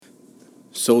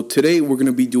So today we're going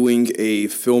to be doing a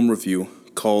film review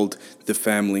called The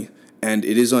Family, and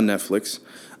it is on Netflix.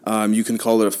 You can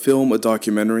call it a film, a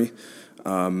documentary.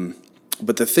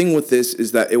 But the thing with this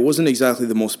is that it wasn't exactly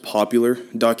the most popular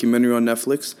documentary on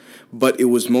Netflix, but it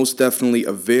was most definitely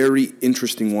a very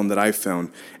interesting one that I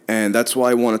found. And that's why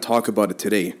I want to talk about it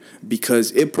today,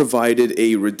 because it provided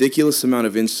a ridiculous amount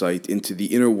of insight into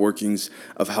the inner workings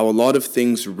of how a lot of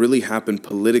things really happen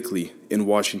politically in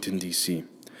Washington, D.C.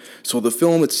 So the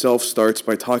film itself starts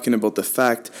by talking about the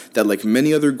fact that, like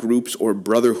many other groups or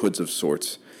brotherhoods of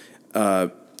sorts,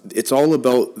 it's all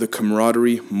about the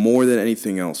camaraderie more than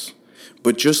anything else.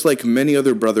 But just like many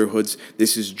other brotherhoods,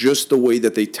 this is just the way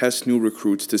that they test new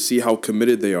recruits to see how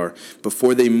committed they are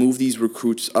before they move these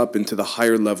recruits up into the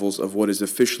higher levels of what is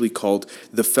officially called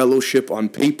the fellowship on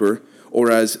paper,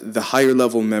 or as the higher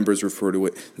level members refer to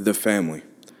it, the family.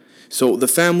 So the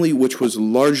family, which was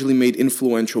largely made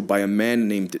influential by a man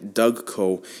named Doug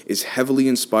Coe, is heavily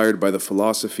inspired by the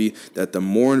philosophy that the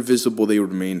more invisible they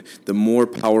remain, the more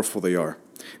powerful they are.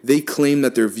 They claim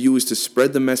that their view is to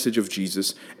spread the message of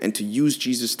Jesus and to use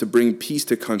Jesus to bring peace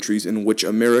to countries in which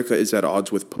America is at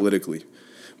odds with politically.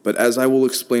 But as I will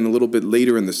explain a little bit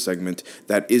later in this segment,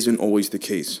 that isn't always the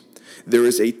case. There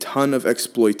is a ton of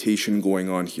exploitation going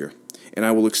on here, and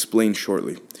I will explain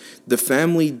shortly. The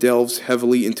family delves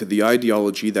heavily into the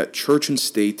ideology that church and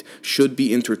state should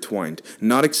be intertwined,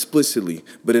 not explicitly,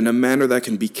 but in a manner that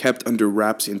can be kept under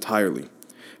wraps entirely.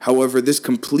 However, this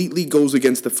completely goes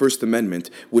against the First Amendment,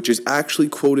 which is actually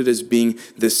quoted as being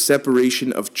the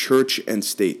separation of church and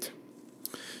state.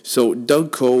 So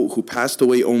Doug Coe, who passed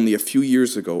away only a few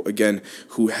years ago, again,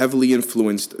 who heavily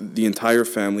influenced the entire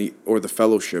family or the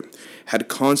fellowship, had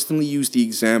constantly used the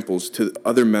examples to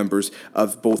other members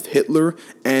of both Hitler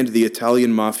and the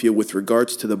Italian mafia with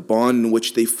regards to the bond in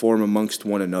which they form amongst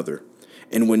one another.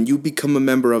 And when you become a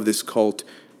member of this cult,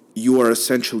 you are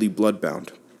essentially bloodbound.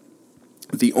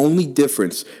 The only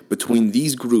difference between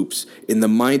these groups in the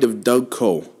mind of Doug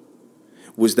Coe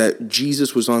was that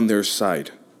Jesus was on their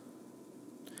side.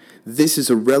 This is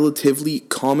a relatively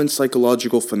common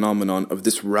psychological phenomenon of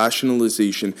this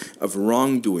rationalization of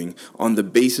wrongdoing on the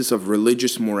basis of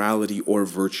religious morality or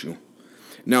virtue.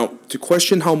 Now, to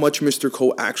question how much Mr.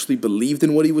 Coe actually believed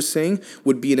in what he was saying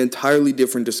would be an entirely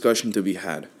different discussion to be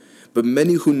had. But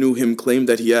many who knew him claimed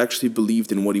that he actually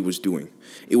believed in what he was doing.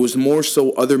 It was more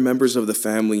so other members of the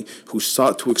family who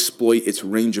sought to exploit its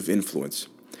range of influence.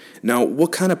 Now,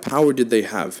 what kind of power did they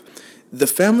have? The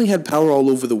family had power all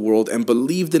over the world and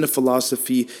believed in a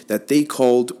philosophy that they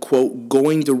called, quote,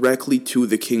 going directly to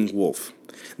the king wolf.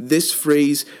 This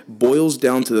phrase boils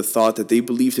down to the thought that they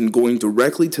believed in going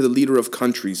directly to the leader of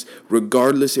countries,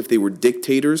 regardless if they were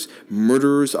dictators,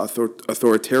 murderers,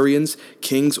 authoritarians,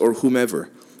 kings, or whomever,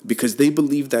 because they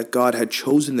believed that God had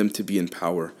chosen them to be in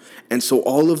power, and so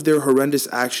all of their horrendous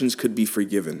actions could be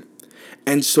forgiven.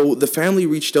 And so the family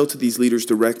reached out to these leaders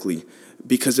directly,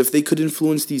 because if they could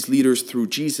influence these leaders through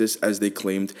Jesus, as they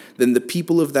claimed, then the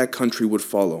people of that country would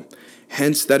follow.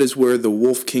 Hence, that is where the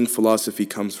Wolf King philosophy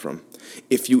comes from.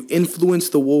 If you influence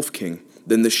the Wolf King,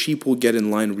 then the sheep will get in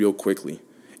line real quickly.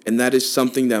 And that is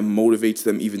something that motivates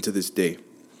them even to this day.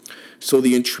 So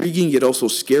the intriguing yet also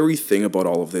scary thing about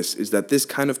all of this is that this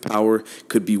kind of power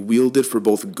could be wielded for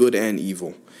both good and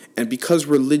evil. And because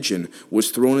religion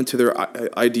was thrown into their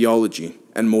ideology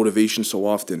and motivation so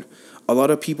often, a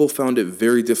lot of people found it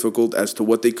very difficult as to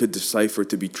what they could decipher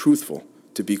to be truthful,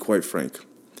 to be quite frank.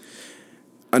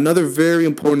 Another very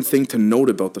important thing to note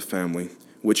about the family,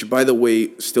 which by the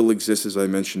way still exists as I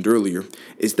mentioned earlier,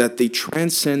 is that they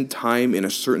transcend time in a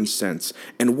certain sense.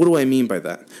 And what do I mean by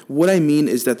that? What I mean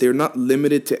is that they're not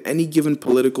limited to any given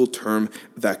political term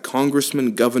that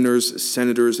congressmen, governors,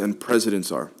 senators, and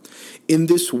presidents are. In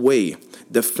this way,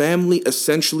 the family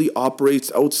essentially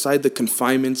operates outside the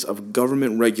confinements of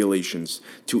government regulations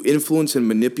to influence and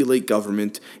manipulate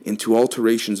government into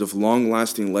alterations of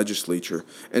long-lasting legislature,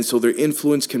 and so their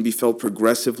influence can be felt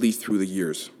progressively through the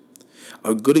years.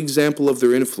 A good example of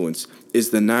their influence is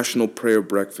the National Prayer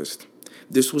Breakfast.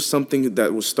 This was something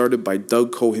that was started by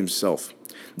Doug Coe himself.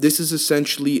 This is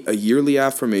essentially a yearly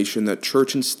affirmation that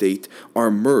church and state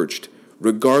are merged,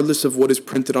 regardless of what is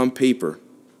printed on paper.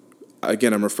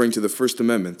 Again, I'm referring to the First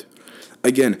Amendment.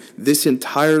 Again, this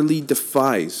entirely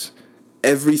defies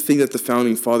everything that the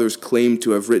Founding Fathers claimed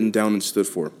to have written down and stood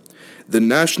for. The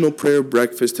National Prayer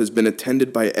Breakfast has been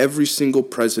attended by every single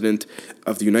president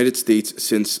of the United States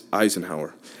since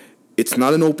Eisenhower. It's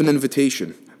not an open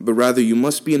invitation, but rather you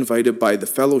must be invited by the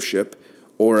fellowship,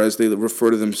 or as they refer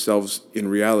to themselves in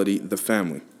reality, the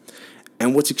family.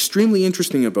 And what's extremely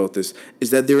interesting about this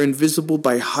is that they're invisible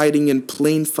by hiding in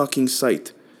plain fucking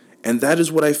sight. And that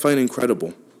is what I find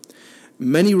incredible.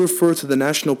 Many refer to the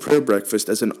National Prayer Breakfast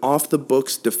as an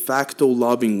off-the-books de facto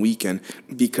lobbying weekend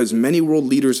because many world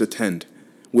leaders attend,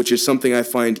 which is something I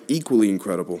find equally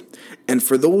incredible. And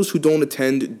for those who don't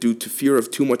attend due to fear of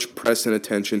too much press and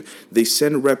attention, they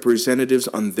send representatives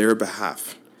on their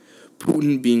behalf,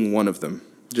 Putin being one of them,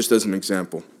 just as an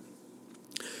example.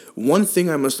 One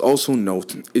thing I must also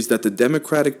note is that the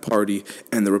Democratic Party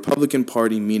and the Republican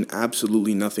Party mean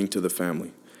absolutely nothing to the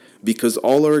family, because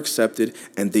all are accepted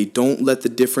and they don't let the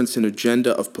difference in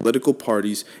agenda of political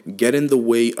parties get in the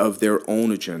way of their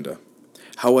own agenda.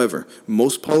 However,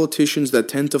 most politicians that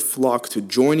tend to flock to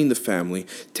joining the family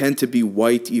tend to be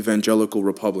white evangelical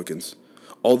Republicans.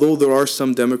 Although there are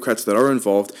some Democrats that are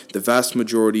involved, the vast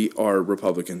majority are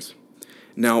Republicans.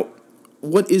 Now,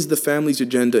 what is the family's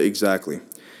agenda exactly?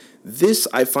 This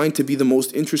I find to be the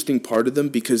most interesting part of them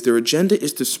because their agenda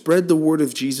is to spread the word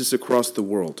of Jesus across the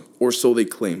world, or so they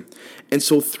claim. And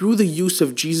so through the use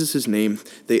of Jesus' name,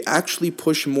 they actually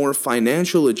push more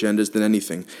financial agendas than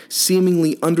anything,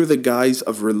 seemingly under the guise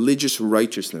of religious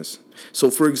righteousness. So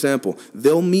for example,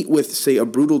 they'll meet with, say, a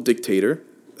brutal dictator,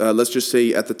 let's just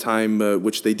say at the time,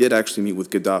 which they did actually meet with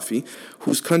Gaddafi,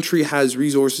 whose country has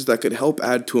resources that could help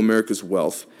add to America's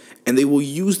wealth, and they will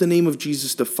use the name of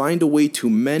Jesus to find a way to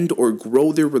mend or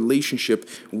grow their relationship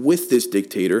with this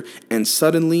dictator, and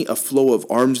suddenly a flow of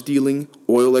arms dealing,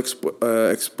 oil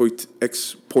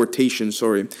exportation,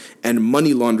 and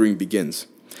money laundering begins.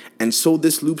 And so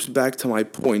this loops back to my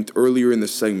point earlier in the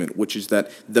segment, which is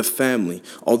that the family,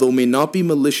 although may not be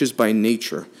malicious by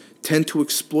nature, tend to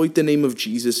exploit the name of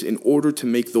Jesus in order to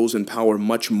make those in power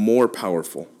much more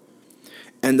powerful.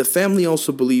 And the family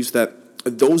also believes that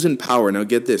those in power, now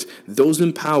get this, those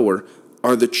in power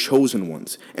are the chosen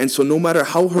ones. And so no matter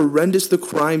how horrendous the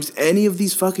crimes any of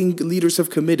these fucking leaders have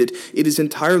committed, it is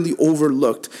entirely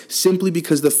overlooked simply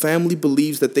because the family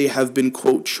believes that they have been,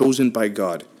 quote, chosen by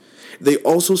God. They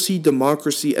also see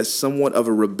democracy as somewhat of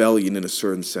a rebellion in a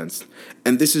certain sense.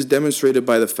 And this is demonstrated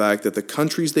by the fact that the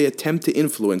countries they attempt to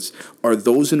influence are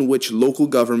those in which local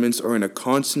governments are in a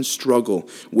constant struggle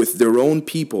with their own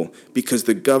people because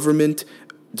the government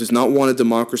does not want a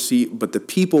democracy, but the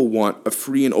people want a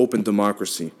free and open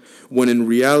democracy, when in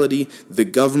reality, the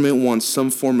government wants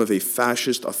some form of a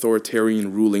fascist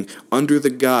authoritarian ruling under the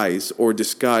guise or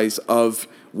disguise of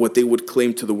what they would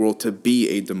claim to the world to be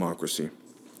a democracy.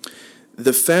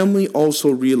 The family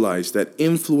also realized that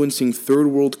influencing third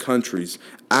world countries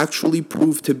actually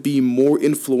proved to be more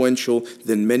influential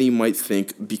than many might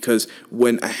think, because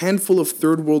when a handful of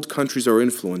third world countries are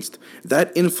influenced,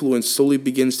 that influence slowly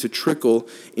begins to trickle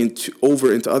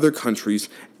over into other countries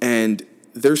and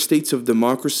their states of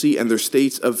democracy and their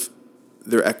states of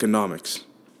their economics.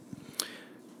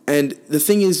 And the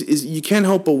thing is you can't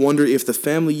help but wonder if the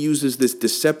family uses this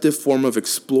deceptive form of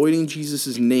exploiting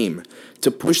Jesus' name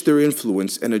to push their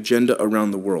influence and agenda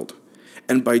around the world.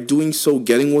 And by doing so,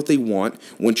 getting what they want,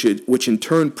 which in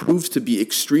turn proves to be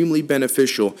extremely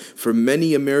beneficial for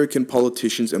many American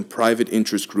politicians and private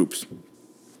interest groups.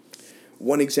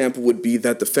 One example would be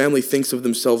that the family thinks of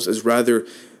themselves as rather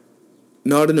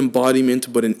not an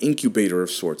embodiment, but an incubator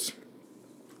of sorts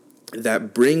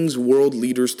that brings world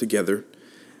leaders together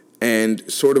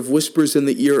and sort of whispers in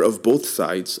the ear of both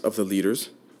sides of the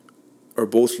leaders, or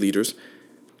both leaders,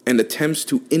 and attempts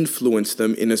to influence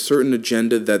them in a certain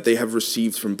agenda that they have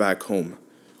received from back home,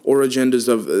 or agendas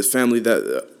of the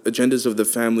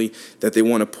family that they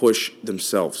want to push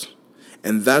themselves.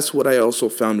 And that's what I also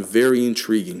found very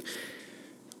intriguing.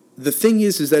 The thing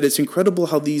is that it's incredible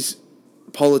how these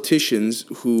politicians,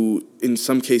 who in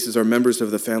some cases are members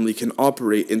of the family, can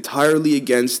operate entirely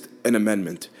against an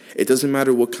amendment. It doesn't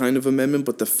matter what kind of amendment,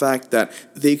 but the fact that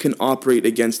they can operate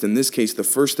against, in this case, the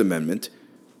First Amendment,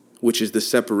 which is the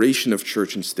separation of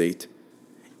church and state,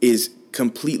 is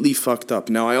completely fucked up.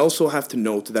 Now, I also have to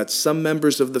note that some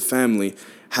members of the family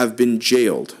have been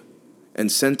jailed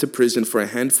and sent to prison for a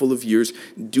handful of years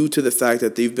due to the fact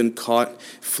that they've been caught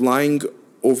flying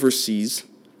overseas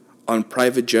on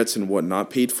private jets and whatnot,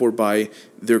 paid for by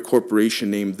their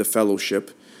corporation named The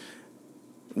Fellowship,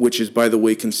 which is, by the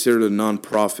way, considered a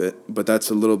non-profit, but that's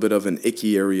a little bit of an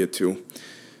icky area too.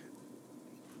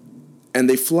 And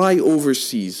they fly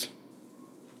overseas,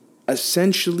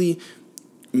 essentially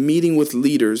meeting with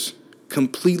leaders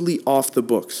completely off the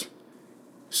books,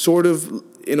 sort of,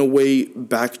 in a way,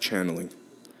 back-channeling.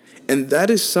 And that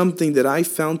is something that I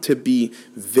found to be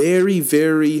very,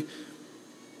 very,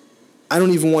 I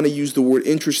don't even want to use the word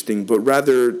interesting, but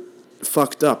rather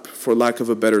fucked up, for lack of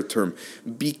a better term,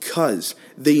 because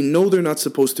they know they're not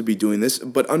supposed to be doing this,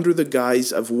 but under the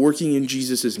guise of working in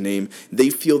Jesus' name,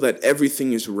 they feel that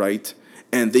everything is right,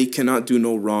 and they cannot do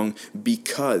no wrong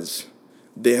because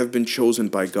they have been chosen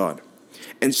by God.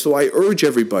 And so I urge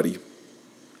everybody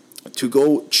to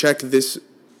go check this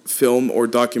film or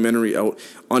documentary out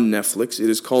on Netflix. It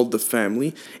is called The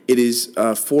Family. It is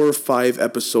a 4 or 5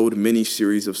 episode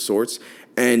mini-series of sorts,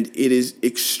 and it is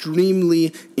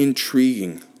extremely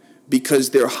intriguing because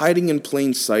they're hiding in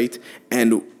plain sight,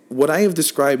 and what I have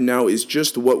described now is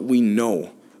just what we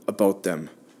know about them.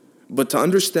 But to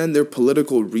understand their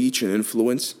political reach and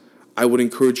influence, I would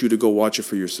encourage you to go watch it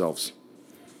for yourselves.